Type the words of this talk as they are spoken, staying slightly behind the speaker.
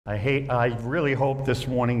I really hope this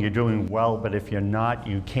morning you're doing well, but if you're not,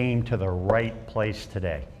 you came to the right place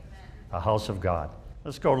today, the house of God.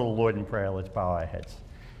 Let's go to the Lord in prayer. Let's bow our heads.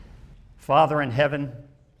 Father in heaven,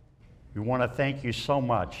 we want to thank you so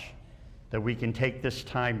much that we can take this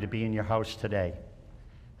time to be in your house today.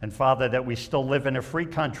 And Father, that we still live in a free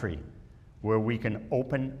country where we can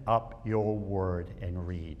open up your word and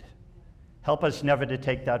read. Help us never to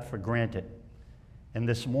take that for granted. And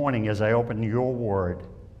this morning, as I open your word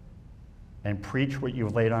and preach what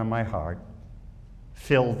you've laid on my heart,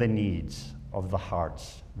 fill the needs of the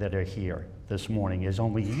hearts that are here this morning as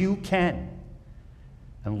only you can.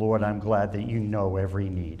 And Lord, I'm glad that you know every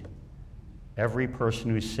need. Every person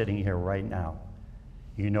who's sitting here right now,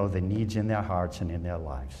 you know the needs in their hearts and in their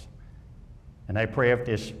lives. And I pray if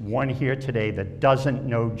there's one here today that doesn't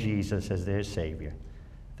know Jesus as their Savior,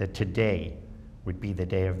 that today would be the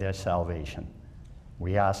day of their salvation.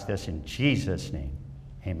 We ask this in Jesus' name.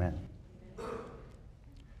 Amen.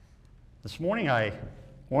 This morning I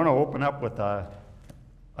want to open up with a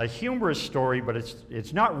humorous story, but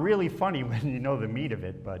it's not really funny when you know the meat of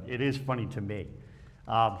it, but it is funny to me.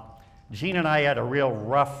 Jean and I had a real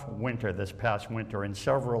rough winter this past winter, and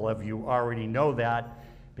several of you already know that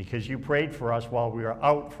because you prayed for us while we were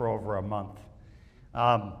out for over a month.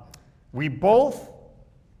 We both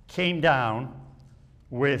came down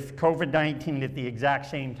with COVID-19 at the exact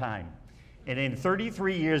same time. And in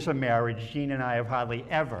 33 years of marriage, Jean and I have hardly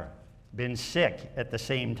ever been sick at the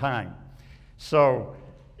same time. So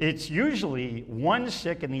it's usually one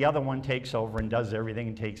sick and the other one takes over and does everything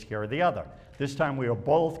and takes care of the other. This time we were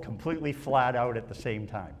both completely flat out at the same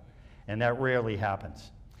time. And that rarely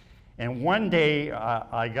happens. And one day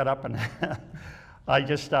I got up and I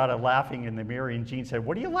just started laughing in the mirror, and Jean said,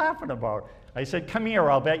 "What are you laughing about?" I said, "Come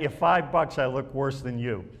here, I'll bet you $5 I look worse than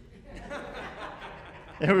you."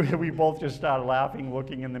 And we both just started laughing,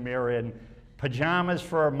 looking in the mirror, in pajamas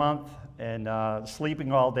for a month, and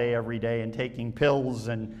sleeping all day, every day, and taking pills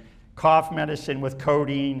and cough medicine with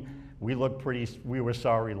codeine. We were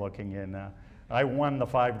sorry looking, and I won the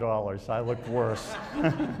 $5. I looked worse.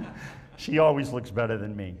 She always looks better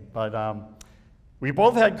than me. But we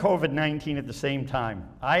both had COVID-19 at the same time.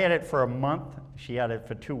 I had it for a month. She had it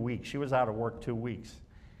for 2 weeks. She was out of work 2 weeks.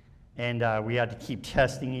 And we had to keep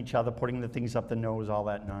testing each other, putting the things up the nose, all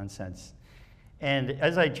that nonsense. And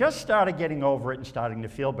as I just started getting over it and starting to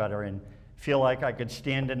feel better and feel like I could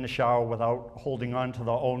stand in the shower without holding on to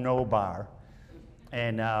the oh no bar,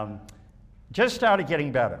 and just started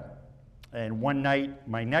getting better. And one night,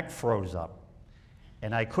 my neck froze up.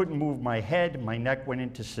 And I couldn't move my head. My neck went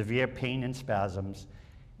into severe pain and spasms.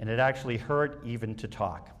 And it actually hurt even to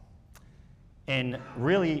talk. And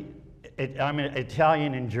really, I'm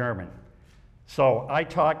Italian and German. So I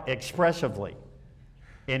talk expressively.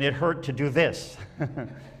 And it hurt to do this.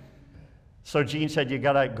 So Jean said, "You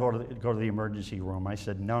gotta go to the emergency room." I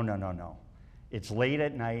said, No. It's late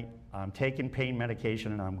at night, I'm taking pain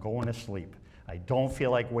medication, and I'm going to sleep. I don't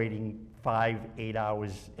feel like waiting 5-8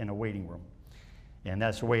 hours in a waiting room. And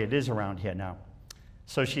that's the way it is around here now.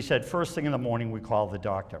 So she said, first thing in the morning, we call the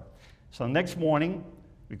doctor. So next morning,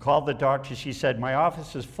 we called the doctor. She said, "My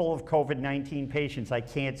office is full of COVID-19 patients. I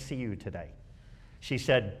can't see you today." She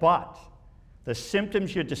said, "But the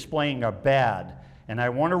symptoms you're displaying are bad, and I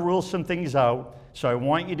want to rule some things out, so I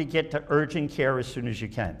want you to get to urgent care as soon as you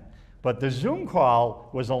can." But the Zoom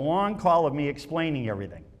call was a long call of me explaining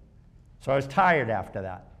everything. So I was tired after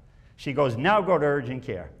that. She goes, "Now go to urgent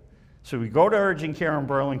care." So we go to urgent care in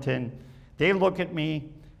Burlington. They look at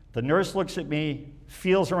me. The nurse looks at me,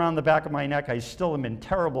 feels around the back of my neck. I still am in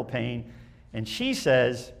terrible pain. And she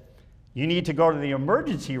says, "You need to go to the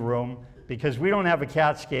emergency room because we don't have a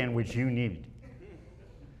CAT scan, which you need."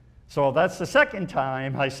 So that's the second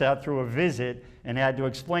time I sat through a visit and had to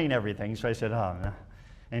explain everything. So I said, "Oh, no."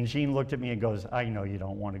 And Jean looked at me and goes, "I know you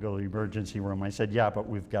don't want to go to the emergency room." I said, "Yeah, but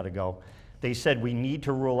we've got to go." They said, "We need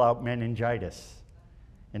to rule out meningitis.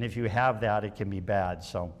 And if you have that, it can be bad."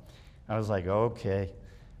 So I was like, okay.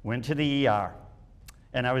 Went to the ER.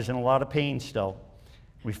 And I was in a lot of pain still.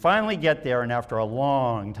 We finally get there, and after a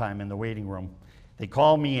long time in the waiting room, they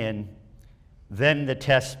call me in. Then the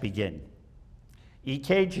tests begin.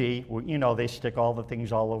 EKG, you know, they stick all the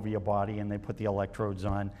things all over your body, and they put the electrodes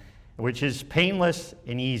on, which is painless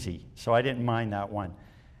and easy. So I didn't mind that one.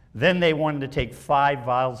 Then they wanted to take 5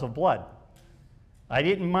 vials of blood. I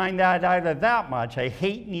didn't mind that either that much. I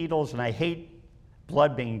hate needles and I hate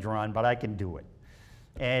blood being drawn, but I can do it.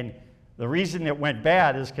 And the reason it went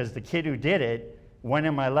bad is because the kid who did it went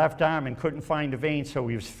in my left arm and couldn't find a vein, so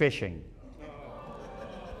he was fishing.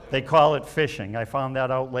 They call it fishing. I found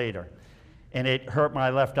that out later. and it hurt my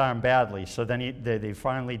left arm badly. So then they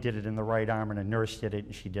finally did it in the right arm, and a nurse did it,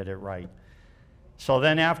 and she did it right. So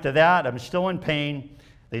then after that, I'm still in pain.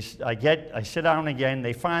 I sit down again.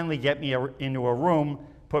 They finally get me into a room,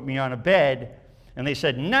 put me on a bed, and they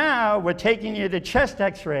said, now we're taking you to chest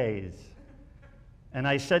x-rays. And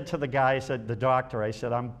I said to the guy, the doctor, I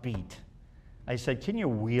said, I'm beat. I said, can you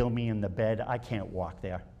wheel me in the bed? I can't walk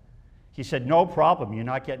there. He said, no problem. You're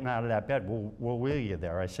not getting out of that bed. We'll wheel you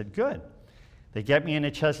there. I said, good. They get me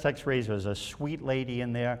into chest x-rays. There was a sweet lady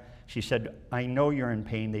in there. She said, I know you're in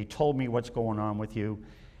pain. They told me what's going on with you.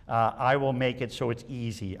 I will make it so it's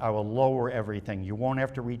easy. I will lower everything. You won't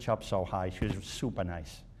have to reach up so high. She was super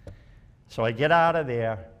nice. So I get out of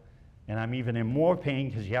there, and I'm even in more pain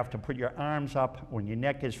because you have to put your arms up when your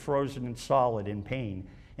neck is frozen and solid in pain.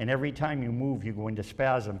 And every time you move, you go into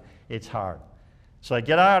spasm. It's hard. So I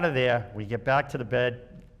get out of there. We get back to the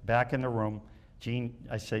bed, back in the room. Gene,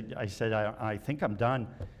 I said, I think I'm done.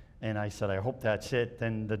 And I said, I hope that's it.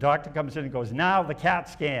 Then the doctor comes in and goes, now the CAT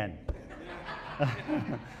scan.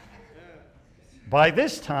 By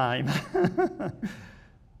this time,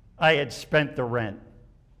 I had spent the rent.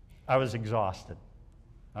 I was exhausted.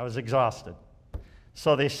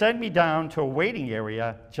 So they sent me down to a waiting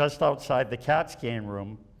area just outside the CAT scan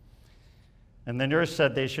room, and the nurse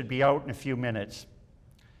said they should be out in a few minutes.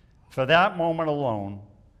 For that moment alone,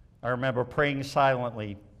 I remember praying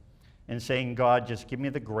silently and saying, God, just give me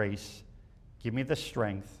the grace, give me the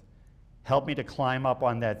strength, help me to climb up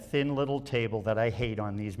on that thin little table that I hate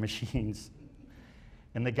on these machines.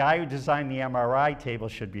 And the guy who designed the MRI table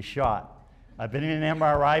should be shot. I've been in an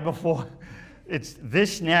MRI before. It's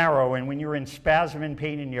this narrow, and when you're in spasm and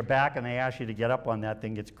pain in your back and they ask you to get up on that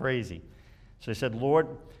thing, it's crazy. So I said, Lord,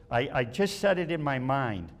 I just said it in my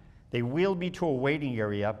mind. They wheeled me to a waiting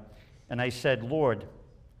area, and I said, Lord,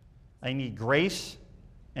 I need grace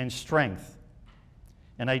and strength.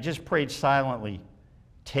 And I just prayed silently,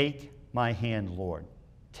 take my hand, Lord,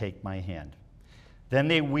 take my hand. Then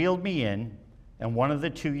they wheeled me in, and one of the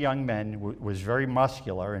two young men was very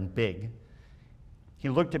muscular and big. He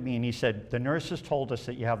looked at me and he said, the nurses told us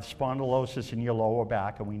that you have spondylosis in your lower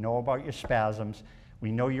back, and we know about your spasms.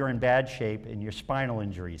 We know you're in bad shape and your spinal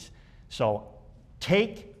injuries. So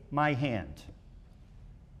take my hand.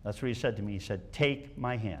 That's what he said to me. He said, take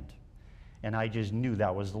my hand. And I just knew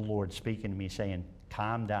that was the Lord speaking to me, saying,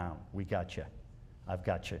 calm down. We got you. I've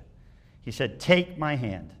got you. He said, take my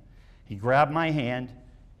hand. He grabbed my hand,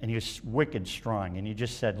 and he was wicked strong. And he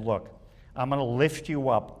just said, look, I'm going to lift you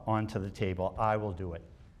up onto the table. I will do it.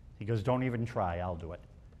 He goes, don't even try. I'll do it.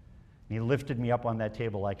 And he lifted me up on that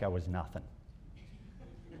table like I was nothing.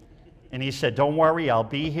 And he said, don't worry. I'll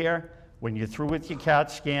be here. When you're through with your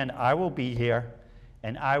CAT scan, I will be here,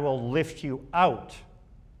 and I will lift you out,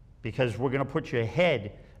 because we're going to put your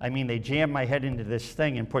head, they jammed my head into this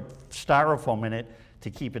thing and put styrofoam in it to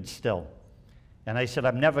keep it still. And I said,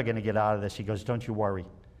 I'm never going to get out of this. He goes, don't you worry.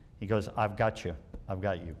 He goes, I've got you. I've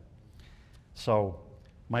got you. So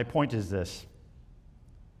my point is this.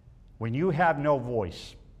 When you have no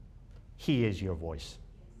voice, He is your voice.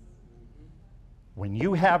 When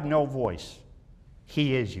you have no voice,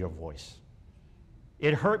 He is your voice.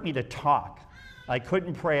 It hurt me to talk. I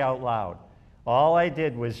couldn't pray out loud. All I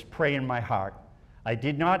did was pray in my heart. I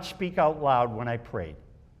did not speak out loud when I prayed.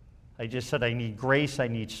 I just said, I need grace, I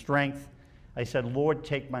need strength. I said, Lord,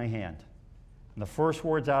 take my hand. And the first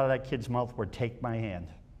words out of that kid's mouth were, take my hand.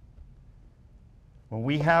 When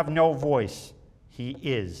we have no voice, He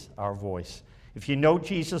is our voice. If you know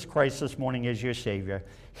Jesus Christ this morning as your Savior,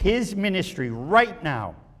 His ministry right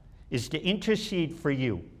now is to intercede for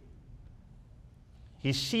you.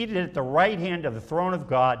 He's seated at the right hand of the throne of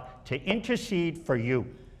God to intercede for you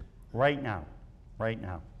right now, right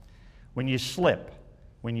now. When you slip,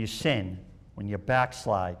 when you sin, when you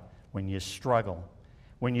backslide, when you struggle,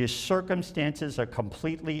 when your circumstances are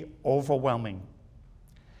completely overwhelming,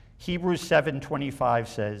 Hebrews 7:25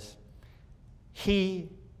 says, He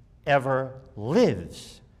ever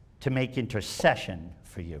lives to make intercession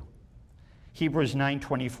for you. Hebrews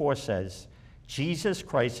 9:24 says, Jesus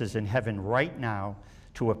Christ is in heaven right now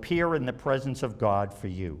to appear in the presence of God for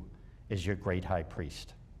you as your great high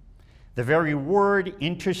priest. The very word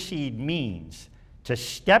intercede means to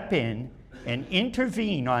step in and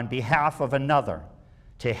intervene on behalf of another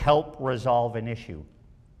to help resolve an issue.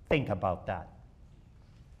 Think about that.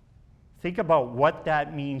 Think about what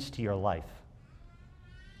that means to your life.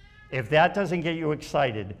 If that doesn't get you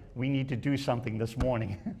excited, we need to do something this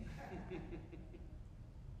morning.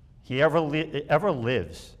 He ever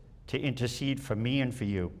lives to intercede for me and for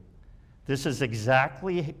you. This is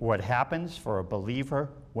exactly what happens for a believer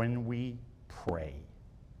when we pray.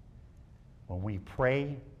 When we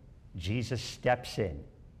pray, Jesus steps in.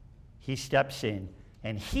 He steps in,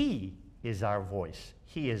 and he is our voice.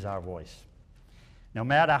 He is our voice. No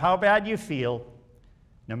matter how bad you feel,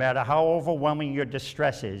 no matter how overwhelming your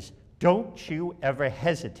distress is, don't you ever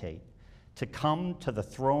hesitate to come to the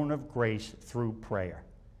throne of grace through prayer.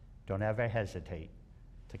 Don't ever hesitate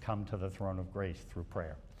to come to the throne of grace through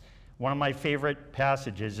prayer. One of my favorite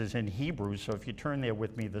passages is in Hebrews, so if you turn there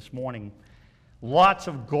with me this morning, lots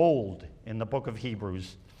of gold in the book of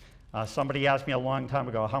Hebrews. Somebody asked me a long time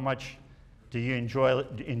ago, how much do you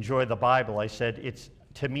enjoy the Bible? I said,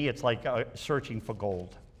 to me, it's like searching for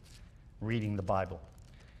gold, reading the Bible.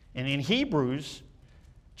 And in Hebrews,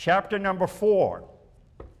 chapter number 4,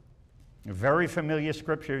 a very familiar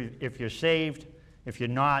scripture. If you're saved, if you're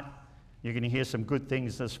not, you're going to hear some good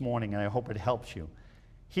things this morning, and I hope it helps you.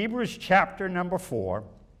 Hebrews chapter number 4,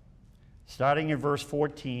 starting in verse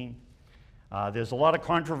 14. There's a lot of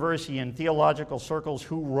controversy in theological circles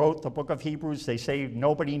who wrote the book of Hebrews. They say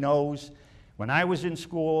nobody knows. When I was in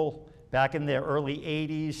school, back in the early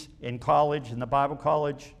 80s, in college, in the Bible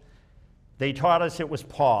college, they taught us it was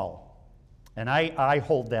Paul. And I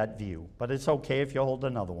hold that view, but it's okay if you hold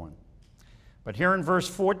another one. But here in verse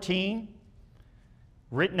 14,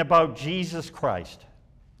 written about Jesus Christ,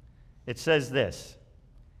 it says this: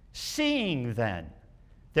 seeing then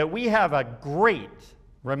that we have a great,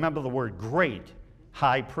 remember the word great,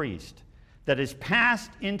 high priest, that is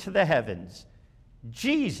passed into the heavens,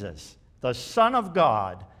 Jesus, the Son of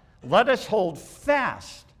God, let us hold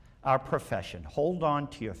fast our profession. Hold on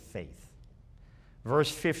to your faith.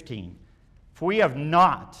 Verse 15, for we have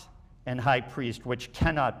not an high priest which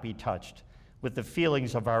cannot be touched with the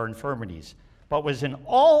feelings of our infirmities, but was in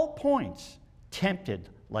all points tempted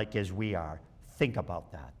like as we are. Think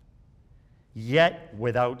about that. Yet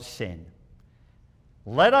without sin.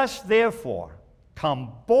 Let us therefore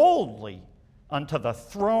come boldly unto the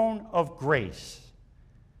throne of grace,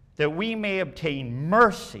 that we may obtain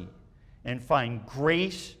mercy and find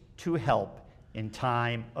grace to help in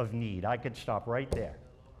time of need. I could stop right there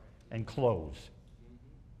and close.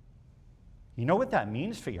 You know what that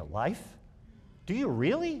means for your life? Do you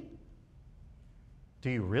really? Do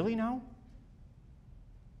you really know?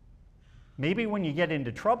 Maybe when you get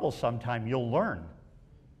into trouble sometime, you'll learn.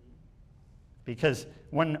 Because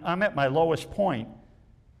when I'm at my lowest point,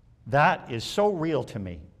 that is so real to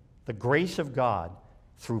me. The grace of God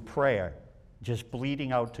through prayer, just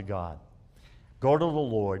bleeding out to God. Go to the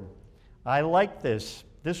Lord. I like this.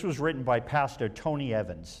 This was written by Pastor Tony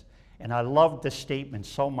Evans, and I loved the statement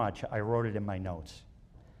so much I wrote it in my notes.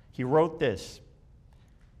 He wrote this: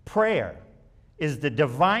 prayer is the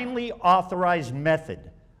divinely authorized method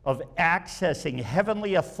of accessing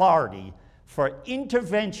heavenly authority for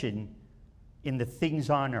intervention in the things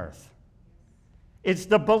on earth. It's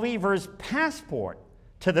the believer's passport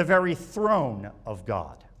to the very throne of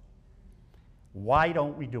God. Why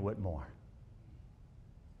don't we do it more?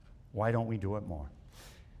 Why don't we do it more?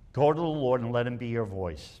 Go to the Lord and let him be your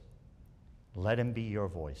voice. Let him be your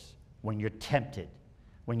voice. When you're tempted,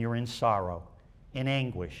 when you're in sorrow, in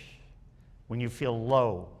anguish, when you feel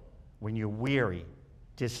low, when you're weary,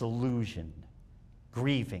 disillusioned,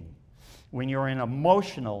 grieving, when you're in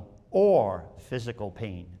emotional or physical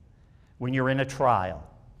pain, when you're in a trial,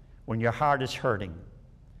 when your heart is hurting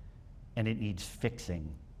and it needs fixing,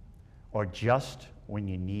 or just when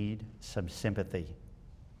you need some sympathy.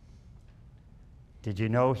 Did you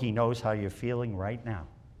know he knows how you're feeling right now?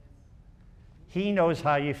 He knows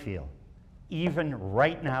how you feel. Even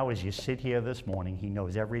right now as you sit here this morning, he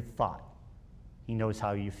knows every thought. He knows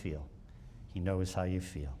how you feel. He knows how you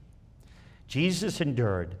feel. Jesus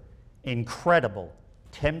endured incredible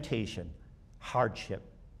temptation, hardship,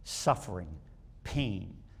 suffering,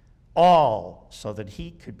 pain, all so that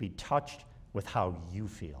he could be touched with how you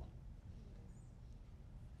feel.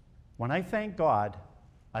 When I thank God,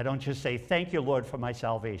 I don't just say, thank you, Lord, for my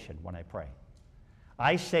salvation when I pray.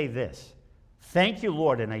 I say this: thank you,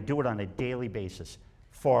 Lord, and I do it on a daily basis,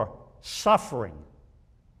 for suffering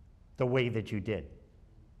the way that you did.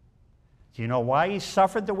 Do you know why he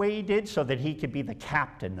suffered the way he did? So that he could be the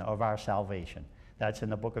captain of our salvation. That's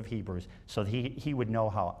in the book of Hebrews. So he would know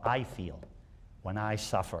how I feel when I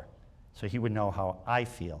suffer. So he would know how I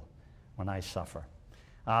feel when I suffer.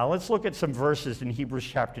 Let's look at some verses in Hebrews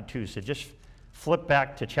chapter 2. So just flip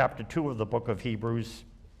back to chapter 2 of the book of Hebrews.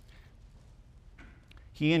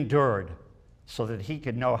 He endured so that he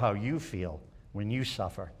could know how you feel when you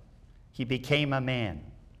suffer. He became a man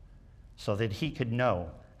so that he could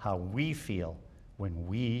know how we feel when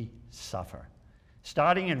we suffer.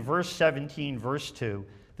 Starting in verse 17, verse 2,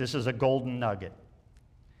 this is a golden nugget.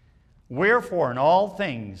 Wherefore, in all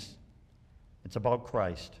things, It's about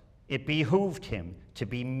Christ. It behooved him to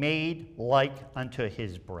be made like unto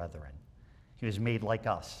his brethren. He was made like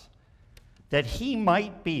us. That he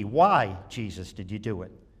might be, why, Jesus, did you do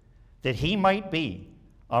it? That he might be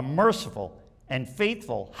a merciful and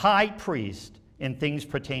faithful high priest in things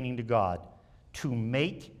pertaining to God, to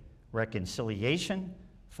make reconciliation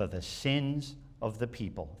for the sins of the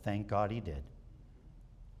people. Thank God he did.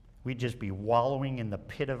 We'd just be wallowing in the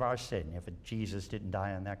pit of our sin if Jesus didn't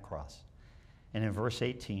die on that cross. And in verse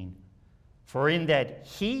 18, for in that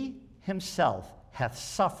he himself hath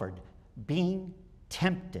suffered being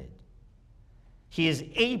tempted, he is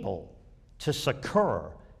able to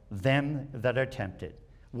succor them that are tempted.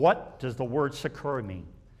 What does the word succor mean?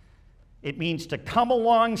 It means to come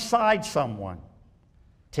alongside someone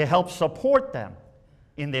to help support them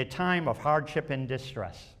in their time of hardship and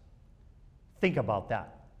distress. Think about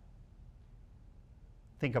that.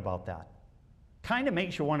 Think about that. Kind of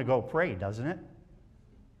makes you want to go pray, doesn't it?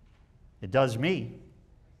 It does me.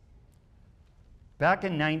 Back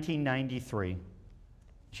in 1993,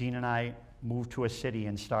 Jean and I moved to a city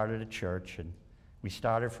and started a church, and we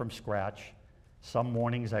started from scratch. Some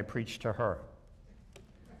mornings I preached to her.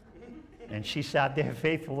 And she sat there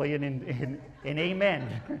faithfully and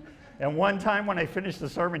amen. And one time when I finished the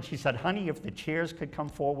sermon, she said, honey, if the chairs could come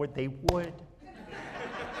forward, they would.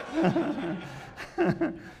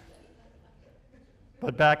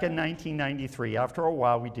 But back in 1993, after a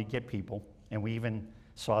while, we did get people, and we even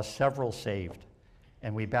saw several saved.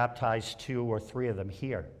 And we baptized 2 or 3 of them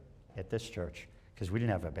here at this church, because we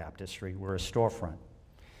didn't have a baptistry. We're a storefront.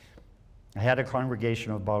 I had a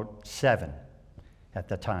congregation of about 7 at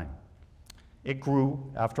the time. It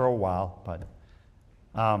grew after a while, but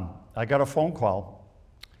I got a phone call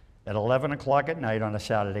at 11 o'clock at night on a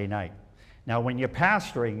Saturday night. Now, when you're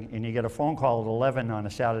pastoring and you get a phone call at 11 on a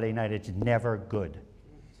Saturday night, it's never good.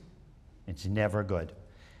 It's never good.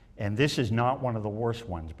 And this is not one of the worst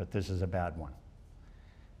ones, but this is a bad one.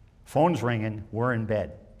 Phone's ringing, we're in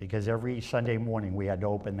bed, because every Sunday morning we had to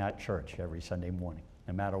open that church every Sunday morning,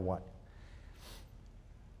 no matter what.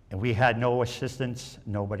 And we had no assistants,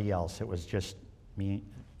 nobody else. It was just me,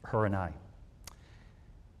 her, and I.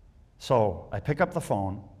 So I pick up the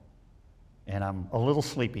phone, and I'm a little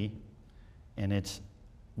sleepy, and it's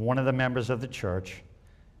one of the members of the church.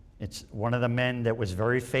 It's one of the men that was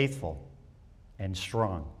very faithful and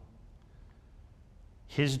strong.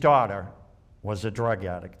 His daughter was a drug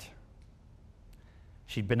addict.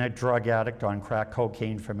 She'd been a drug addict on crack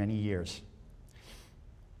cocaine for many years.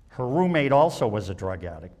 Her roommate also was a drug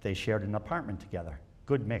addict. They shared an apartment together.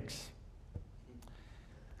 Good mix.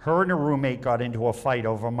 Her and her roommate got into a fight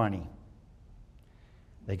over money.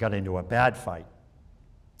 They got into a bad fight,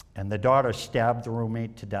 and the daughter stabbed the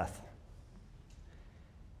roommate to death.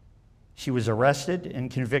 She was arrested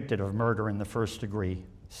and convicted of murder in the 1st degree,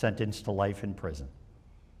 sentenced to life in prison.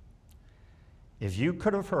 If you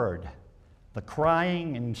could have heard the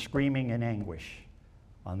crying and screaming in anguish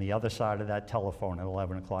on the other side of that telephone at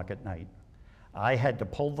 11 o'clock at night, I had to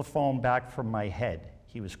pull the phone back from my head.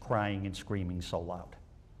 He was crying and screaming so loud.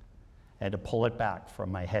 I had to pull it back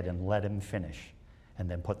from my head and let him finish, and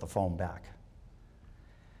then put the phone back.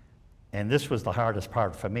 And this was the hardest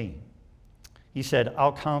part for me. He said,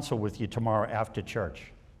 I'll counsel with you tomorrow after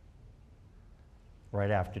church. Right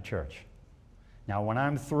after church. Now, when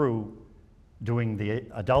I'm through doing the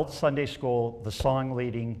adult Sunday school, the song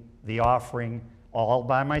leading, the offering, all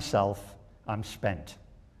by myself, I'm spent.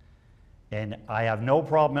 And I have no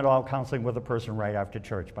problem at all counseling with a person right after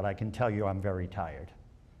church, but I can tell you I'm very tired,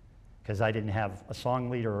 because I didn't have a song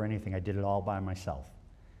leader or anything. I did it all by myself.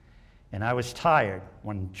 And I was tired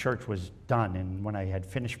when church was done, and when I had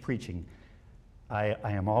finished preaching. I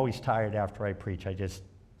am always tired after I preach.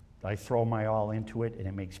 I throw my all into it, and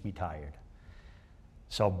it makes me tired.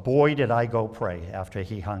 So boy, did I go pray after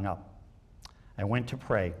he hung up. I went to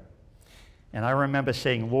pray, and I remember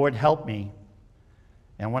saying, Lord, help me.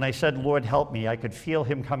 And when I said, Lord, help me, I could feel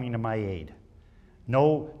him coming to my aid.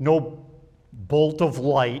 No bolt of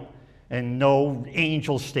light and no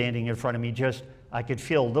angel standing in front of me, just I could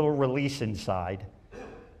feel a little release inside.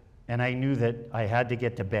 And I knew that I had to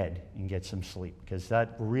get to bed and get some sleep, because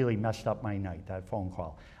that really messed up my night, that phone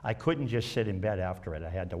call. I couldn't just sit in bed after it. I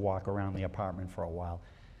had to walk around the apartment for a while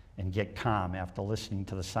and get calm after listening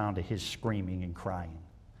to the sound of his screaming and crying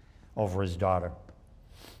over his daughter.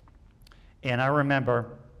 And I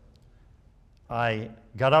remember I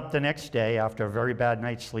got up the next day after a very bad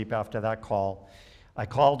night's sleep after that call. I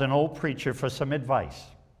called an old preacher for some advice.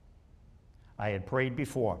 I had prayed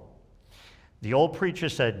before. The old preacher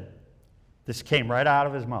said, this came right out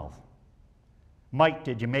of his mouth, Mike,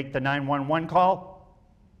 did you make the 911 call?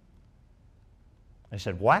 I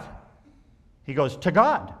said, what? He goes, to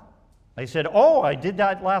God. I said, oh, I did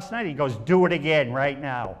that last night. He goes, do it again right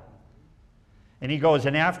now. And he goes,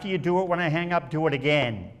 and after you do it when I hang up, do it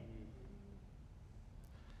again.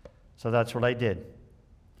 So that's what I did.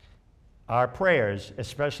 Our prayers,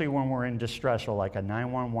 especially when we're in distress, are like a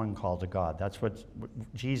 911 call to God. That's what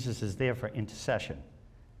Jesus is there for, intercession.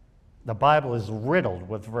 The Bible is riddled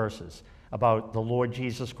with verses about the Lord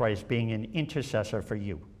Jesus Christ being an intercessor for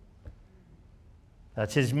you.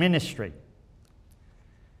 That's his ministry.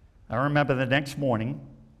 I remember the next morning,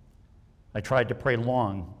 I tried to pray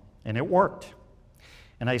long, and it worked.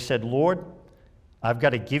 And I said, Lord, I've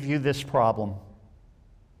got to give you this problem.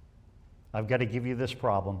 I've got to give you this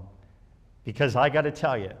problem. Because I got to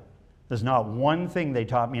tell you, there's not one thing they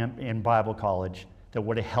taught me in Bible college that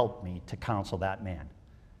would have helped me to counsel that man.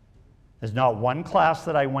 There's not one class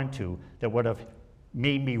that I went to that would have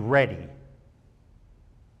made me ready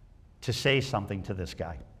to say something to this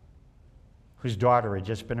guy whose daughter had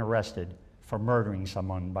just been arrested for murdering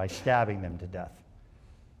someone by stabbing them to death.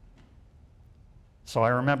 So I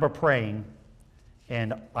remember praying,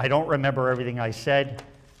 and I don't remember everything I said,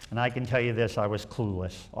 and I can tell you this, I was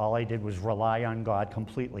clueless. All I did was rely on God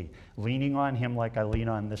completely, leaning on him like I lean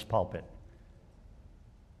on this pulpit.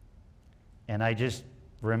 And I just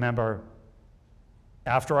remember,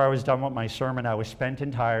 after I was done with my sermon, I was spent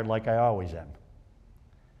and tired like I always am.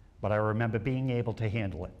 But I remember being able to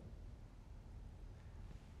handle it.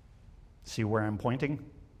 See where I'm pointing?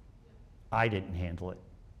 I didn't handle it.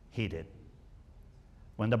 He did.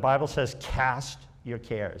 When the Bible says, cast your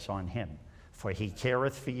cares on him, for he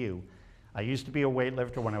careth for you. I used to be a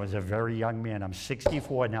weightlifter when I was a very young man. I'm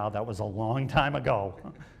 64 now. That was a long time ago.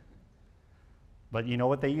 But you know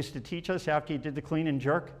what they used to teach us after you did the clean and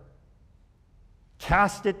jerk?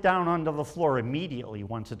 Cast it down onto the floor immediately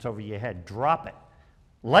once it's over your head. Drop it.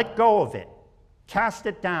 Let go of it. Cast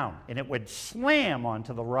it down, and it would slam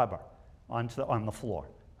onto the rubber, on the floor,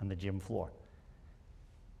 on the gym floor.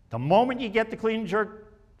 The moment you get the clean and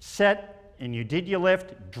jerk set and you did your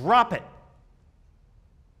lift, drop it.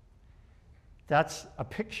 That's a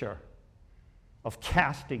picture of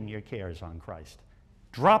casting your cares on Christ.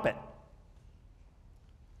 Drop it.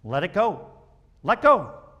 Let it go. Let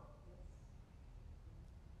go.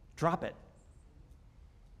 Drop it.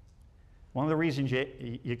 One of the reasons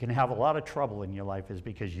you can have a lot of trouble in your life is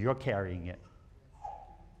because you're carrying it.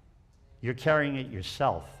 You're carrying it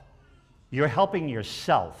yourself. You're helping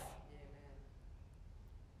yourself.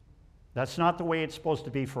 That's not the way it's supposed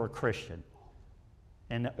to be for a Christian.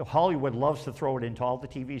 And Hollywood loves to throw it into all the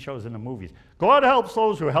TV shows and the movies. God helps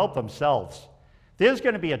those who help themselves. There's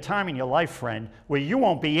going to be a time in your life, friend, where you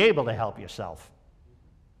won't be able to help yourself.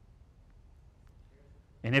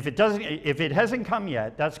 And if it hasn't come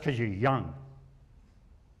yet, that's because you're young.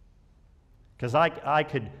 Because I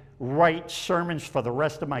could write sermons for the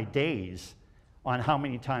rest of my days on how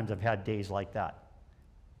many times I've had days like that.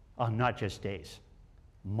 Not just days,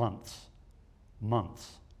 months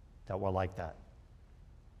that were like that.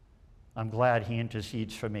 I'm glad he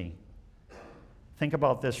intercedes for me. Think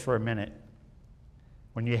about this for a minute.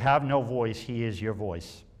 When you have no voice, he is your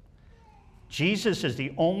voice. Jesus is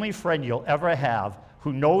the only friend you'll ever have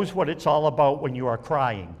who knows what it's all about when you are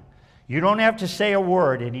crying. You don't have to say a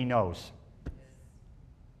word, and he knows.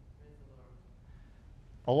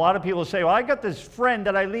 A lot of people say, well, I got this friend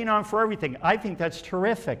that I lean on for everything. I think that's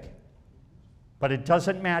terrific. But it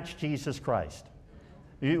doesn't match Jesus Christ.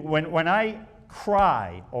 When I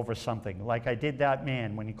cry over something, like I did that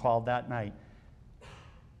man when he called that night,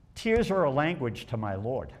 tears are a language to my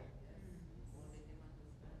Lord.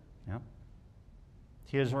 Yeah.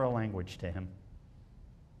 Tears are a language to him.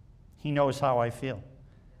 He knows how I feel.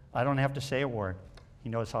 I don't have to say a word. He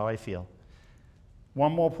knows how I feel.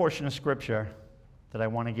 One more portion of Scripture that I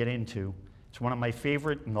want to get into. It's one of my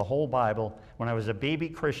favorite in the whole Bible. When I was a baby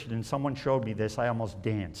Christian and someone showed me this, I almost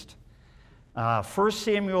danced. 1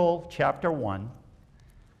 Samuel chapter 1.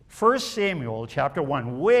 1 Samuel chapter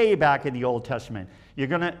 1, way back in the Old Testament. You're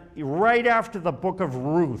going to, right after the book of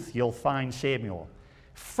Ruth, you'll find Samuel.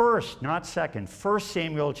 First, not second, 1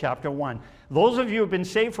 Samuel chapter 1. Those of you who have been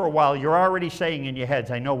saved for a while, you're already saying in your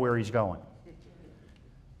heads, I know where he's going.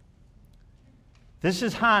 This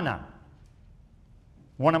is Hannah,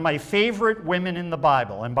 one of my favorite women in the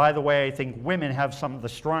Bible. And by the way, I think women have some of the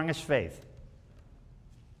strongest faith.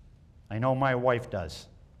 I know my wife does.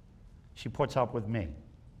 She puts up with me.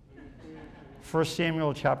 1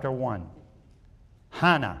 Samuel chapter 1.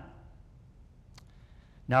 Hannah.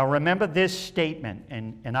 Now remember this statement,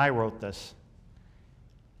 and I wrote this.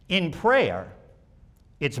 In prayer,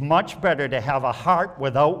 it's much better to have a heart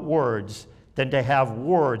without words than to have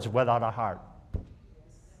words without a heart.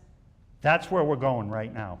 That's where we're going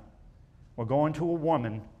right now. We're going to a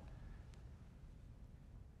woman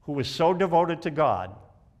who was so devoted to God,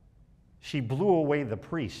 she blew away the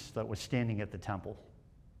priests that were standing at the temple.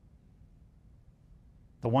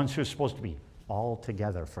 The ones who are supposed to be all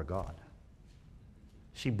together for God.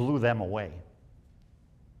 She blew them away.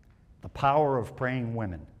 The power of praying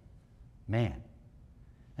women. Man.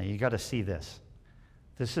 Now you got to see this.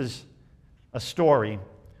 This is a story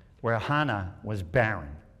where Hannah was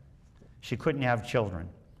barren. She couldn't have children.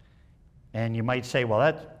 And you might say,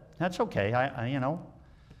 well, that's okay, you know.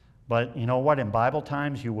 But you know what? In Bible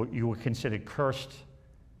times, you were considered cursed.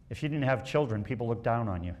 If you didn't have children, people looked down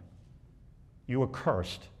on you. You were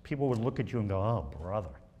cursed. People would look at you and go, oh,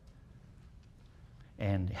 brother.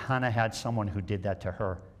 And Hannah had someone who did that to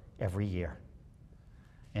her every year.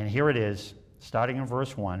 And here it is, starting in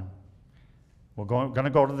verse 1. We're going to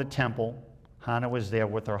go to the temple. Hannah was there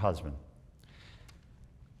with her husband.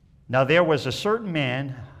 Now there was a certain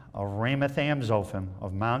man of Ramathaim Zophim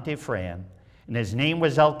of Mount Ephraim, and his name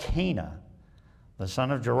was Elkanah, the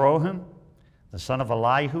son of Jeroham, the son of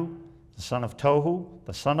Elihu, the son of Tohu,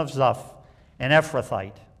 the son of Zuph, an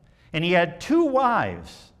Ephrathite. And he had 2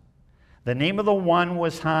 wives. The name of the one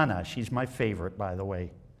was Hannah. She's my favorite, by the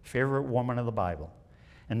way. Favorite woman of the Bible.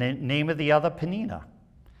 And the name of the other, Peninnah.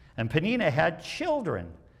 And Peninnah had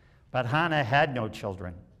children, but Hannah had no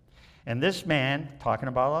children. And this man, talking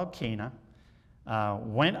about Elkanah,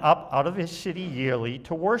 went up out of his city yearly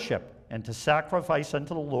to worship and to sacrifice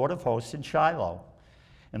unto the Lord of hosts in Shiloh.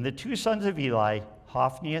 And the 2 sons of Eli,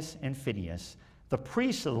 Hophnius and Phinehas, the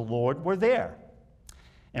priests of the Lord, were there.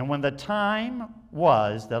 And when the time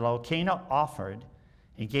was that Elkanah offered,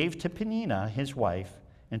 he gave to Peninnah his wife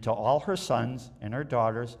and to all her sons and her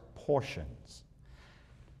daughters portions.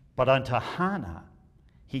 But unto Hannah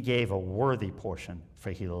he gave a worthy portion,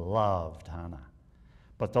 for he loved Hannah.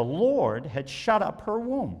 But the Lord had shut up her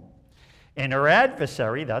womb. And her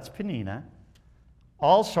adversary, that's Peninnah,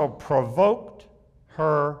 also provoked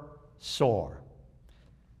her sore.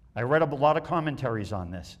 I read a lot of commentaries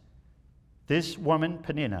on this. This woman,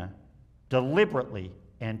 Peninnah, deliberately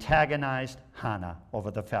antagonized Hannah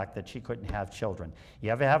over the fact that she couldn't have children.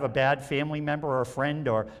 You ever have a bad family member or a friend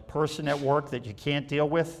or person at work that you can't deal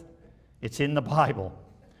with? It's in the Bible.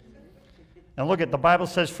 And look at the Bible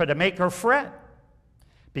says, for to make her fret,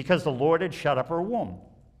 because the Lord had shut up her womb.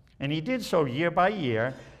 And he did so year by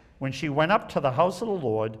year. When she went up to the house of the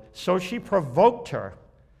Lord, so she provoked her.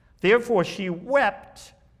 Therefore she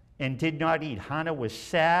wept and did not eat. Hannah was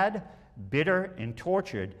sad, bitter, and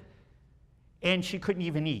tortured, and she couldn't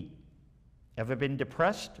even eat. Ever been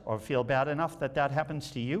depressed or feel bad enough that that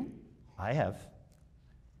happens to you? I have.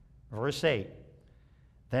 Verse 8.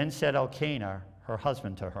 Then said Elkanah, her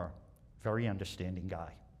husband, to her, very understanding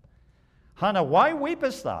guy, Hannah, why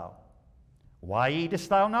weepest thou? Why eatest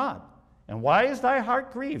thou not? And why is thy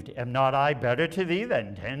heart grieved? Am not I better to thee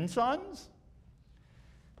than 10 sons?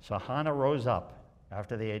 So Hannah rose up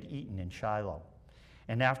after they had eaten in Shiloh,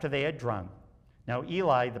 and after they had drunk. Now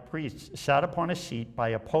Eli the priest sat upon a seat by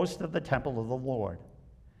a post of the temple of the Lord.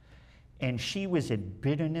 And she was in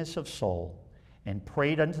bitterness of soul, and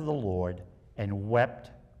prayed unto the Lord, and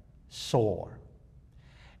wept sore.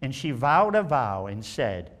 And she vowed a vow, and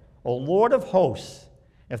said, O Lord of hosts,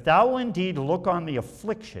 if thou will indeed look on the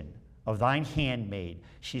affliction of thine handmaid.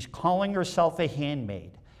 She's calling herself a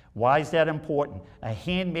handmaid. Why is that important? A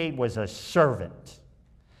handmaid was a servant.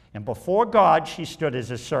 And before God, she stood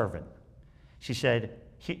as a servant. She said,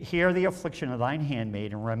 hear the affliction of thine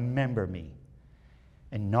handmaid, and remember me,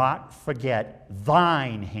 and not forget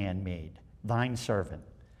thine handmaid, thine servant,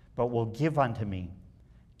 but will give unto me,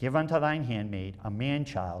 give unto thine handmaid a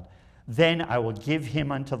man-child. Then I will give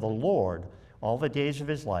him unto the Lord all the days of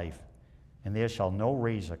his life, and there shall no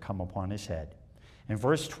razor come upon his head. In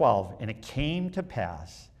verse 12, and it came to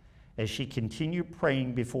pass, as she continued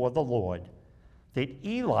praying before the Lord, that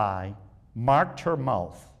Eli marked her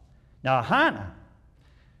mouth. Now Hannah,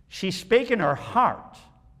 she spake in her heart.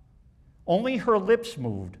 Only her lips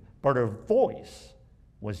moved, but her voice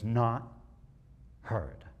was not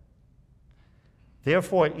heard.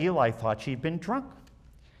 Therefore Eli thought she'd been drunk.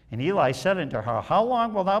 And Eli said unto her, how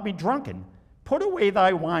long wilt thou be drunken? Put away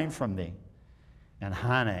thy wine from thee. And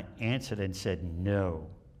Hannah answered and said, no,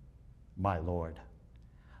 my Lord.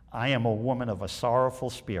 I am a woman of a sorrowful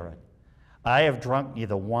spirit. I have drunk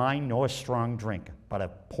neither wine nor strong drink, but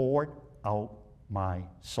have poured out my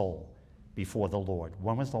soul before the Lord.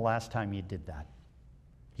 When was the last time you did that?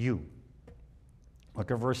 You.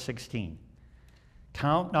 Look at verse 16.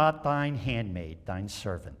 Count not thine handmaid, thine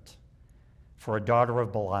servant, for a daughter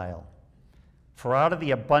of Belial. For out of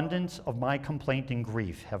the abundance of my complaint and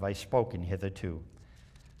grief have I spoken hitherto.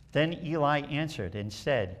 Then Eli answered and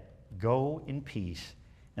said, Go in peace,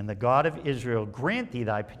 and the God of Israel grant thee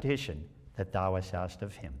thy petition that thou hast asked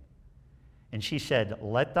of him. And she said,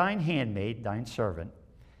 Let thine handmaid, thine servant,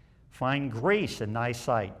 find grace in thy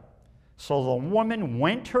sight. So the woman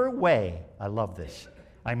went her way. I love this.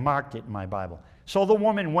 I marked it in my Bible. So the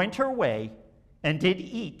woman went her way and did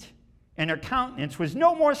eat, and her countenance was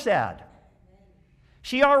no more sad.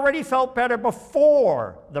 She already felt better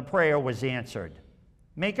before the prayer was answered.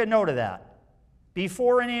 Make a note of that.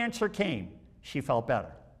 Before an answer came, she felt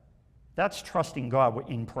better. That's trusting God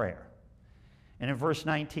in prayer. And in verse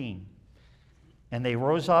 19, and they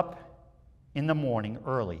rose up in the morning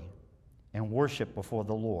early and worshiped before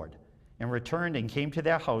the Lord, and returned and came to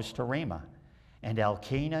their house to Ramah. And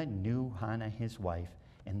Elkanah knew Hannah his wife,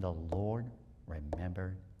 and the Lord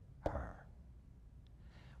remembered her.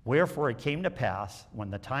 Wherefore it came to pass, when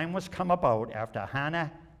the time was come about after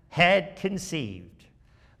Hannah had conceived,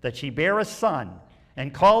 that she bare a son,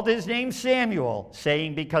 and called his name Samuel,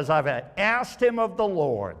 saying, Because I've asked him of the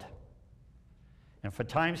Lord. And for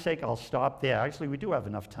time's sake, I'll stop there. Actually, we do have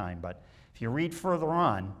enough time, but if you read further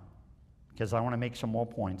on, because I want to make some more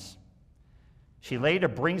points, she later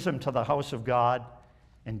brings him to the house of God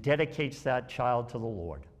and dedicates that child to the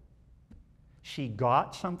Lord. She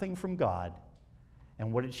got something from God,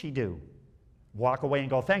 and what did she do? Walk away and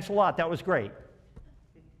go, Thanks a lot, that was great.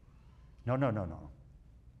 No.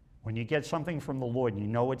 When you get something from the Lord and you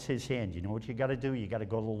know it's his hand, you know what you got to do? You got to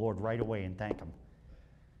go to the Lord right away and thank him.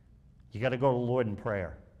 You got to go to the Lord in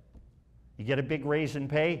prayer. You get a big raise in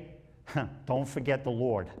pay? Don't forget the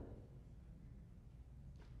Lord.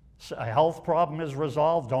 A health problem is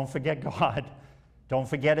resolved? Don't forget God. Don't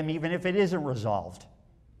forget him even if it isn't resolved.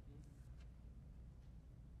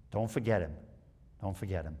 Don't forget him. Don't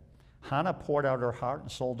forget him. Hannah poured out her heart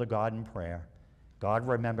and soul to God in prayer. God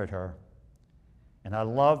remembered her. And I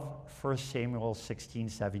love 1 Samuel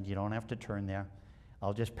 16:7. You don't have to turn there.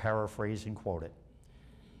 I'll just paraphrase and quote it.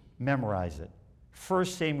 Memorize it. 1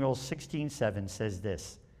 Samuel 16:7 says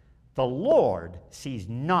this, The Lord sees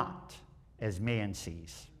not as man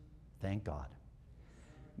sees. Thank God.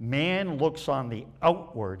 Man looks on the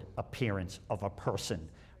outward appearance of a person,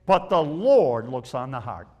 but the Lord looks on the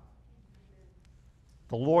heart.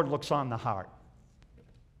 The Lord looks on the heart.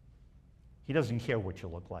 He doesn't care what you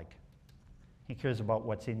look like. He cares about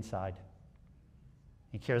what's inside.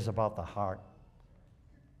 He cares about the heart.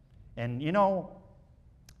 And you know,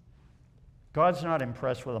 God's not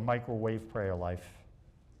impressed with a microwave prayer life.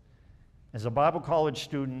 As a Bible college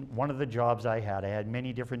student, one of the jobs I had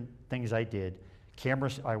many different things I did.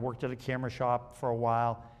 I worked at a camera shop for a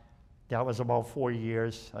while. That was about 4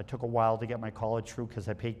 years. I took a while to get my college through because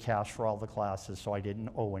I paid cash for all the classes, so I didn't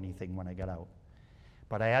owe anything when I got out.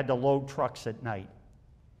 But I had to load trucks at night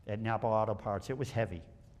at Napa Auto Parts. It was heavy.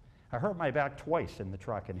 I hurt my back twice in the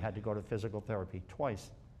truck and had to go to physical therapy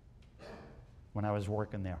twice when I was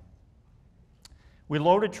working there. We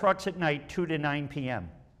loaded trucks at night 2 to 9 p.m.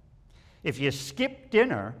 If you skip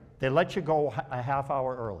dinner, they let you go a half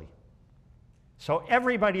hour early. So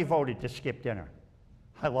everybody voted to skip dinner.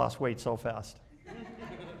 I lost weight so fast,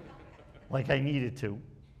 like I needed to.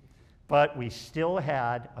 But we still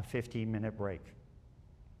had a 15-minute break.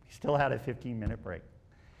 We still had a 15-minute break.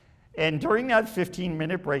 And during that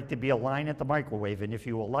 15-minute break, there'd be a line at the microwave, and if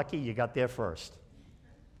you were lucky, you got there first.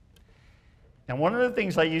 And one of the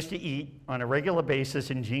things I used to eat on a regular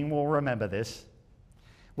basis, and Gene will remember this,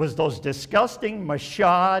 was those disgusting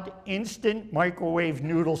Mashad instant microwave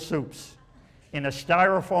noodle soups in a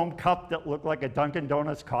styrofoam cup that looked like a Dunkin'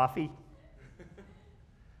 Donuts coffee.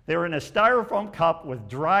 They were in a styrofoam cup with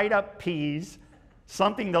dried up peas,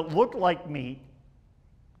 something that looked like meat,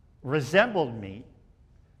 resembled meat,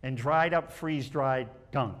 and dried up freeze-dried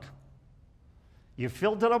gunk. You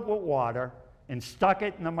filled it up with water and stuck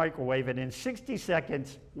it in the microwave, and in 60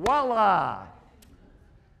 seconds, voila!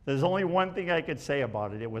 There's only one thing I could say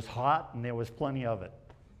about it. It was hot and there was plenty of it.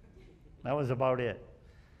 That was about it.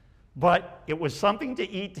 But it was something to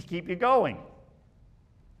eat to keep you going.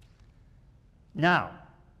 Now,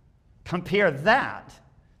 compare that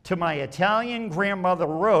to my Italian grandmother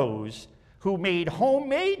Rose, who made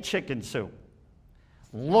homemade chicken soup,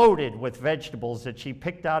 loaded with vegetables that she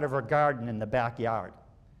picked out of her garden in the backyard,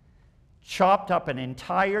 chopped up an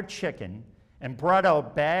entire chicken, and brought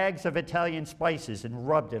out bags of Italian spices and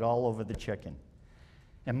rubbed it all over the chicken.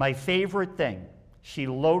 And my favorite thing, she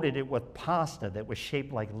loaded it with pasta that was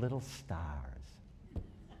shaped like little stars.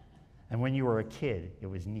 And when you were a kid, it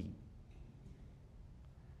was neat.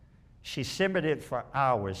 She simmered it for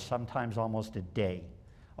hours, sometimes almost a day,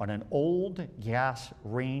 on an old gas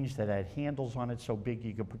range that had handles on it so big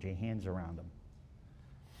you could put your hands around them.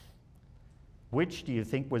 Which do you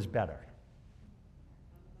think was better?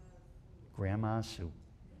 Grandma's soup.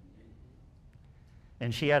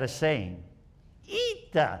 And she had a saying,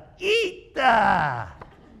 "Eat the."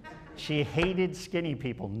 She hated skinny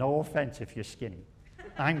people. No offense if you're skinny.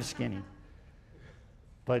 I'm skinny.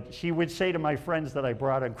 But she would say to my friends that I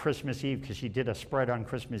brought on Christmas Eve, because she did a spread on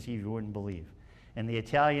Christmas Eve you wouldn't believe. In the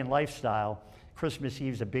Italian lifestyle, Christmas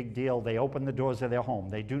Eve's a big deal. They open the doors of their home.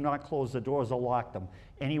 They do not close the doors or lock them.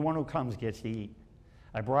 Anyone who comes gets to eat.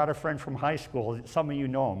 I brought a friend from high school, some of you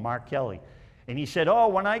know him, Mark Kelly. And he said, "Oh,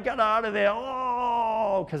 when I got out of there,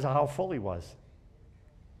 oh," because of how full he was.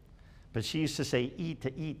 But she used to say, "Eat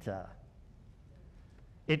to eat."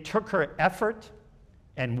 It took her effort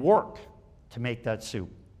and work to make that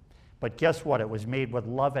soup. But guess what? It was made with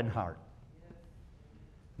love and heart.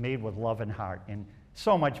 Made with love and heart. And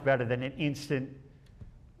so much better than an instant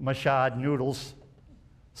mashad noodles.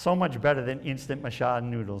 So much better than instant mashad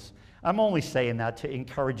noodles. I'm only saying that to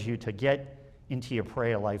encourage you to get into your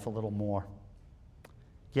prayer life a little more.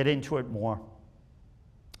 Get into it more.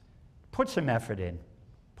 Put some effort in.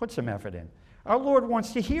 Put some effort in. Our Lord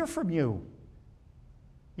wants to hear from you.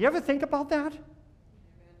 You ever think about that?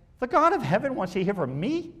 The God of heaven wants to hear from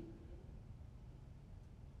me?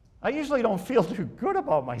 I usually don't feel too good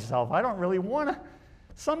about myself. I don't really want to.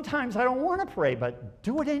 Sometimes I don't want to pray, but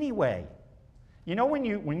do it anyway. You know, when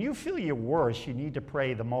you feel your worst, you need to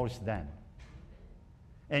pray the most then.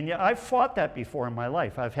 And yeah, I've fought that before in my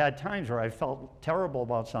life. I've had times where I felt terrible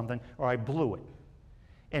about something or I blew it.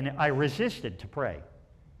 And I resisted to pray.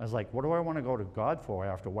 I was like, what do I want to go to God for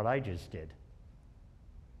after what I just did?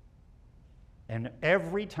 And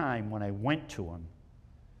every time when I went to him,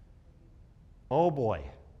 oh boy,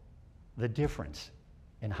 the difference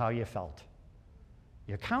in how you felt.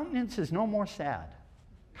 Your countenance is no more sad.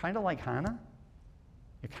 Kind of like Hannah.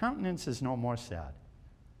 Your countenance is no more sad.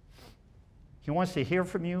 He wants to hear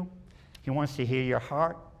from you. He wants to hear your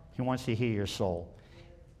heart. He wants to hear your soul.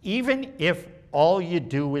 Even if all you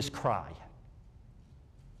do is cry.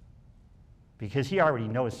 Because he already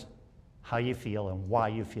knows how you feel and why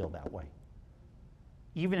you feel that way.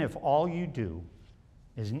 Even if all you do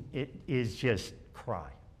is just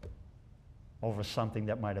cry over something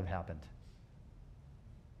that might have happened.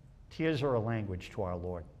 Tears are a language to our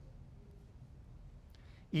Lord.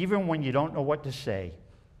 Even when you don't know what to say,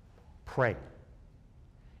 pray.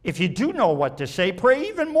 If you do know what to say, pray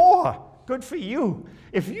even more. Good for you.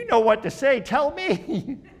 If you know what to say, tell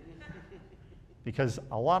me. Because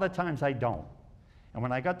a lot of times I don't. And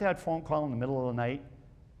when I got that phone call in the middle of the night,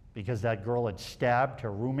 because that girl had stabbed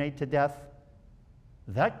her roommate to death,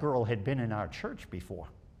 that girl had been in our church before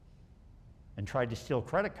and tried to steal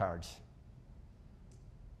credit cards.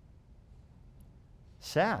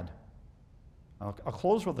 Sad. I'll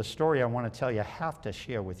close with a story I want to tell you, I have to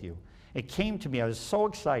share with you. It came to me, I was so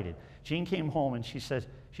excited. Jean came home and she says,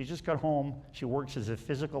 she just got home, she works as a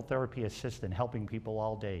physical therapy assistant, helping people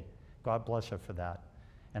all day. God bless her for that.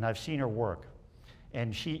 And I've seen her work.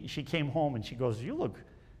 And she came home and she goes, "You look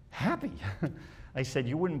happy." I said,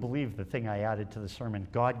 "You wouldn't believe the thing I added to the sermon.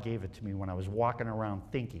 God gave it to me when I was walking around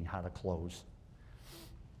thinking how to close."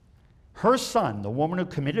 Her son, the woman who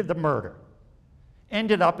committed the murder,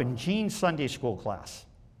 ended up in Jean's Sunday school class.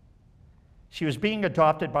 She was being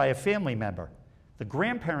adopted by a family member. The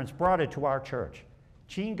grandparents brought her to our church.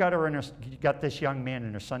 Jean got this young man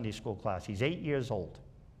in her Sunday school class. He's 8 years old.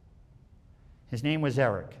 His name was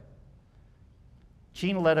Eric.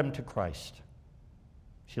 Jean led him to Christ.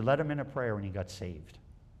 She led him in a prayer and he got saved.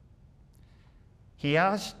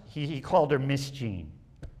 He called her Miss Jean.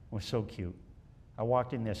 It was so cute. I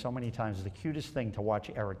walked in there so many times. It was the cutest thing to watch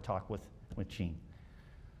Eric talk with Jean.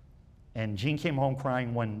 And Jean came home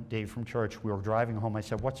crying one day from church. We were driving home. I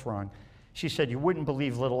said, "What's wrong?" She said, "You wouldn't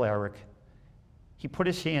believe little Eric. He put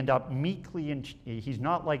his hand up meekly, and he's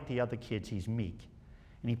not like the other kids. He's meek.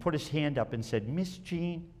 And he put his hand up and said, 'Miss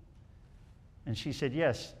Jean.'" And she said,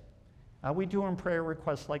 "Yes. Are we doing prayer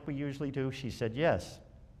requests like we usually do?" She said, "Yes."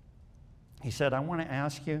 He said, "I want to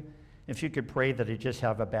ask you if you could pray that I just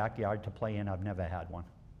have a backyard to play in. I've never had one.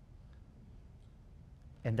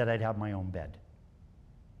 And that I'd have my own bed."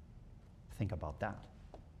 Think about that.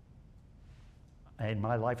 In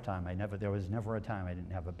my lifetime, there was never a time I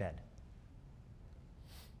didn't have a bed.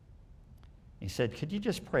 He said, "Could you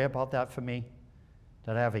just pray about that for me?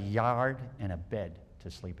 That I have a yard and a bed to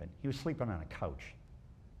sleep in." He was sleeping on a couch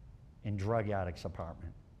in drug addict's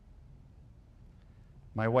apartment.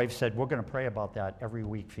 My wife said, "We're going to pray about that every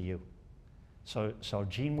week for you." So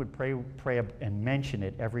Jean would pray and mention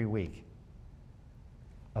it every week.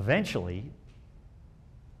 Eventually,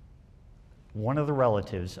 one of the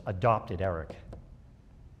relatives adopted Eric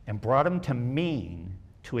and brought him to Maine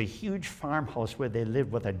to a huge farmhouse where they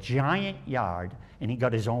lived with a giant yard, and he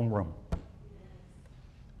got his own room.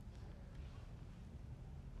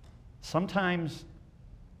 Sometimes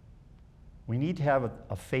we need to have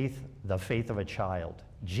the faith of a child.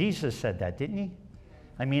 Jesus said that, didn't he?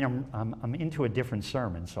 I mean, I'm into a different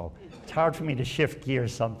sermon, so it's hard for me to shift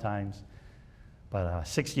gears sometimes. But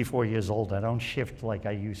 64 years old, I don't shift like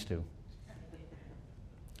I used to.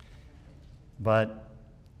 But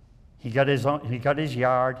he got his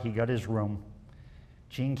yard, he got his room.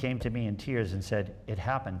 Gene came to me in tears and said, it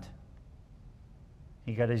happened.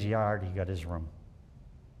 He got his yard, he got his room.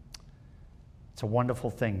 It's a wonderful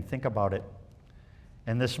thing. Think about it.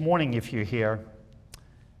 And this morning, if you're here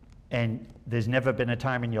and there's never been a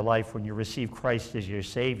time in your life when you received Christ as your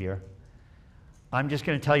Savior, I'm just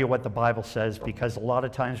going to tell you what the Bible says, because a lot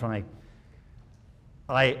of times when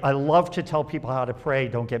I love to tell people how to pray,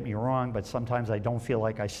 don't get me wrong, but sometimes I don't feel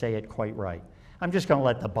like I say it quite right. I'm just going to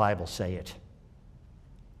let the Bible say it.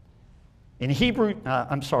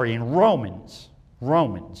 In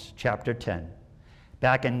Romans chapter 10,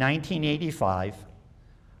 back in 1985,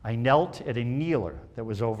 I knelt at a kneeler that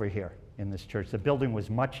was over here in this church. The building was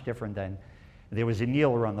much different then. There was a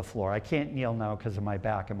kneeler on the floor. I can't kneel now because of my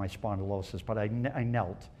back and my spondylosis, but I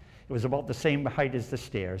knelt. It was about the same height as the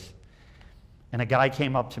stairs. And a guy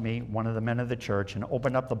came up to me, one of the men of the church, and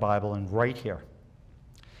opened up the Bible, and right here,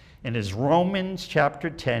 and it's Romans chapter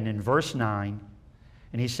 10 in verse 9,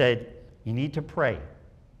 and he said, you need to pray.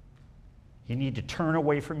 You need to turn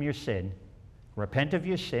away from your sin, repent of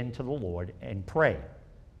your sin to the Lord, and pray.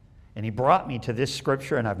 And he brought me to this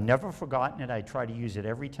scripture, and I've never forgotten it. I try to use it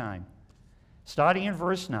every time. Starting in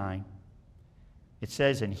verse 9, it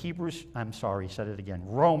says in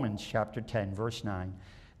Romans chapter 10, verse 9,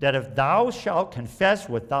 that if thou shalt confess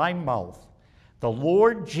with thy mouth the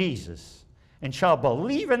Lord Jesus, and shalt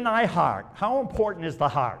believe in thy heart. How important is the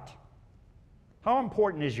heart? How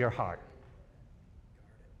important is your heart?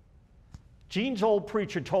 Jean's old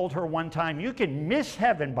preacher told her one time, you can miss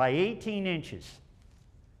heaven by 18 inches.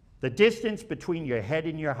 The distance between your head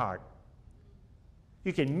and your heart.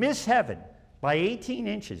 You can miss heaven by 18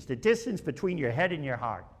 inches, the distance between your head and your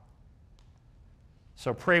heart.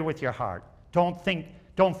 So pray with your heart. Don't think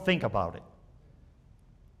about it.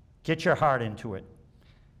 Get your heart into it.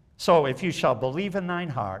 So if you shall believe in thine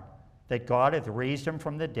heart that God hath raised him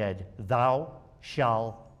from the dead, thou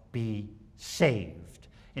shalt be saved.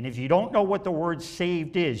 And if you don't know what the word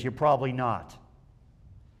saved is, you're probably not.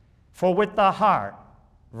 For with the heart,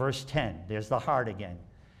 verse 10, there's the heart again,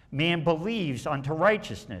 man believes unto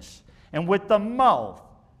righteousness, and with the mouth,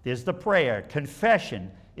 there's the prayer,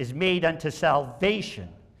 confession is made unto salvation.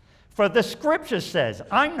 For the scripture says,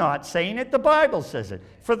 I'm not saying it, the Bible says it.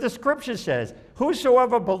 For the scripture says,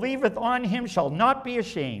 whosoever believeth on him shall not be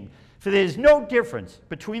ashamed. For there is no difference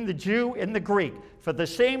between the Jew and the Greek. For the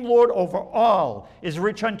same Lord over all is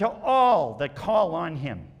rich unto all that call on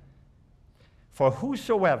him. For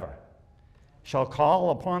whosoever shall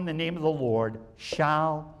call upon the name of the Lord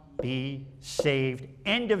shall be saved.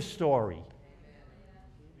 End of story.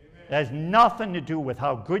 It has nothing to do with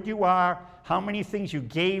how good you are, how many things you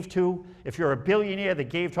gave to. If you're a billionaire that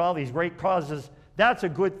gave to all these great causes, that's a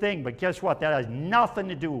good thing. But guess what? That has nothing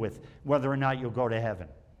to do with whether or not you'll go to heaven.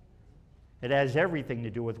 It has everything to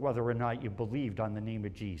do with whether or not you believed on the name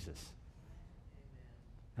of Jesus.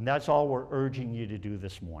 And that's all we're urging you to do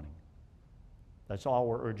this morning. That's all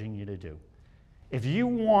we're urging you to do. If you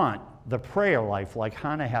want the prayer life like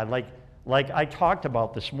Hannah had, like I talked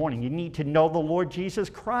about this morning, you need to know the Lord Jesus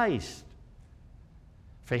Christ.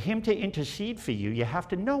 For him to intercede for you, you have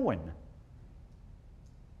to know him.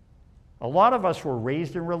 A lot of us were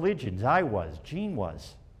raised in religions. I was, Jean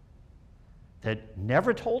was, that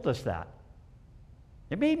never told us that.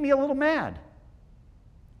 It made me a little mad.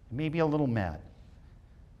 It made me a little mad.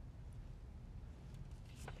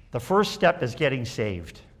 The first step is getting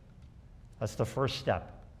saved. That's the first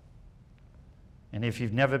step. And if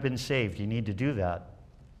you've never been saved, you need to do that.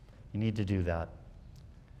 You need to do that.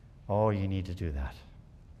 Oh, you need to do that.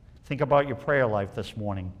 Think about your prayer life this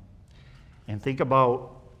morning. And think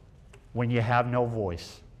about when you have no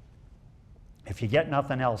voice. If you get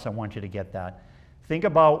nothing else, I want you to get that. Think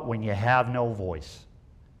about when you have no voice.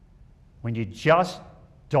 When you just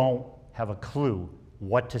don't have a clue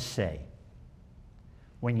what to say.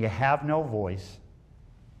 When you have no voice,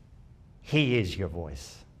 he is your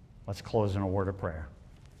voice. Let's close in a word of prayer.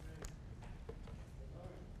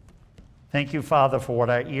 Thank you, Father, for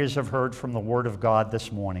what our ears have heard from the Word of God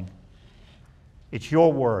this morning. It's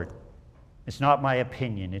your word. It's not my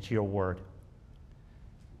opinion, it's your word.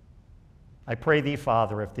 I pray thee,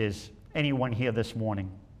 Father, if there's anyone here this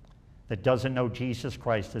morning that doesn't know Jesus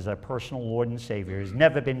Christ as their personal Lord and Savior, has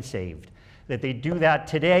never been saved, that they do that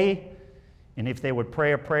today, and if they would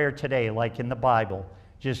pray a prayer today, like in the Bible,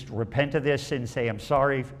 just repent of their sin, say, I'm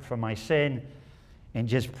sorry for my sin, and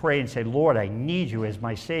just pray and say, Lord, I need you as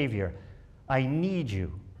my Savior. I need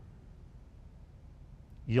you.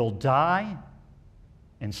 You'll die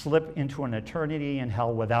and slip into an eternity in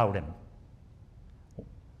hell without him.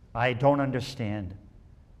 I don't understand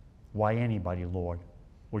why anybody, Lord,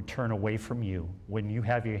 would turn away from you when you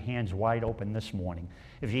have your hands wide open this morning.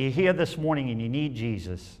 If you're here this morning and you need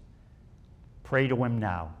Jesus, pray to him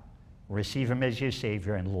now. Receive him as your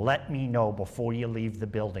Savior, and let me know before you leave the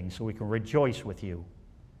building so we can rejoice with you.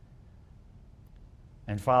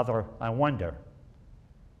 And Father, I wonder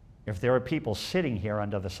if there are people sitting here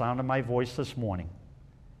under the sound of my voice this morning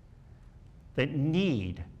that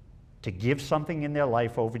need to give something in their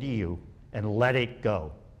life over to you and let it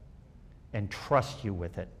go and trust you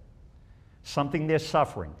with it. Something they're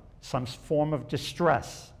suffering, some form of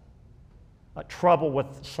distress, trouble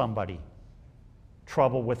with somebody,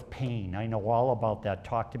 trouble with pain. I know all about that.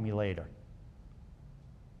 Talk to me later.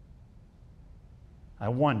 I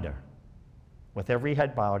wonder, with every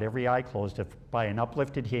head bowed, every eye closed, if by an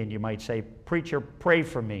uplifted hand you might say, Preacher, pray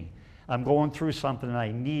for me. I'm going through something and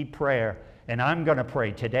I need prayer, and I'm going to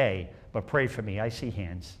pray today, but pray for me. I see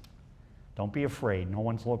hands. Don't be afraid. No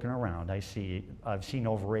one's looking around. I've seen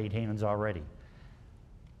over 8 hands already.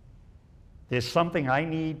 There's something I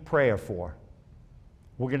need prayer for.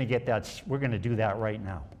 We're going to get that. We're going to do that right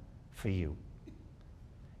now for you.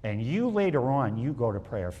 And you later on, you go to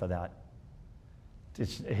prayer for that.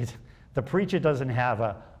 The preacher doesn't have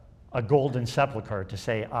a golden sepulcher to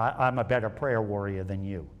say, I'm a better prayer warrior than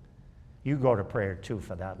you. You go to prayer too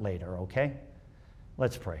for that later, okay?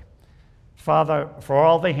 Let's pray. Father, for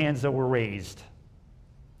all the hands that were raised,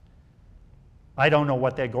 I don't know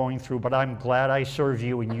what they're going through, but I'm glad I serve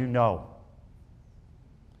you and you know.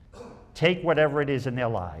 Take whatever it is in their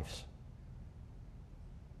lives.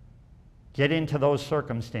 Get into those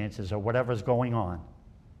circumstances or whatever's going on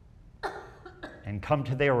and come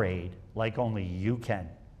to their aid like only you can.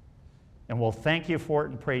 And we'll thank you for it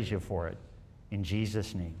and praise you for it. In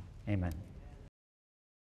Jesus' name, amen.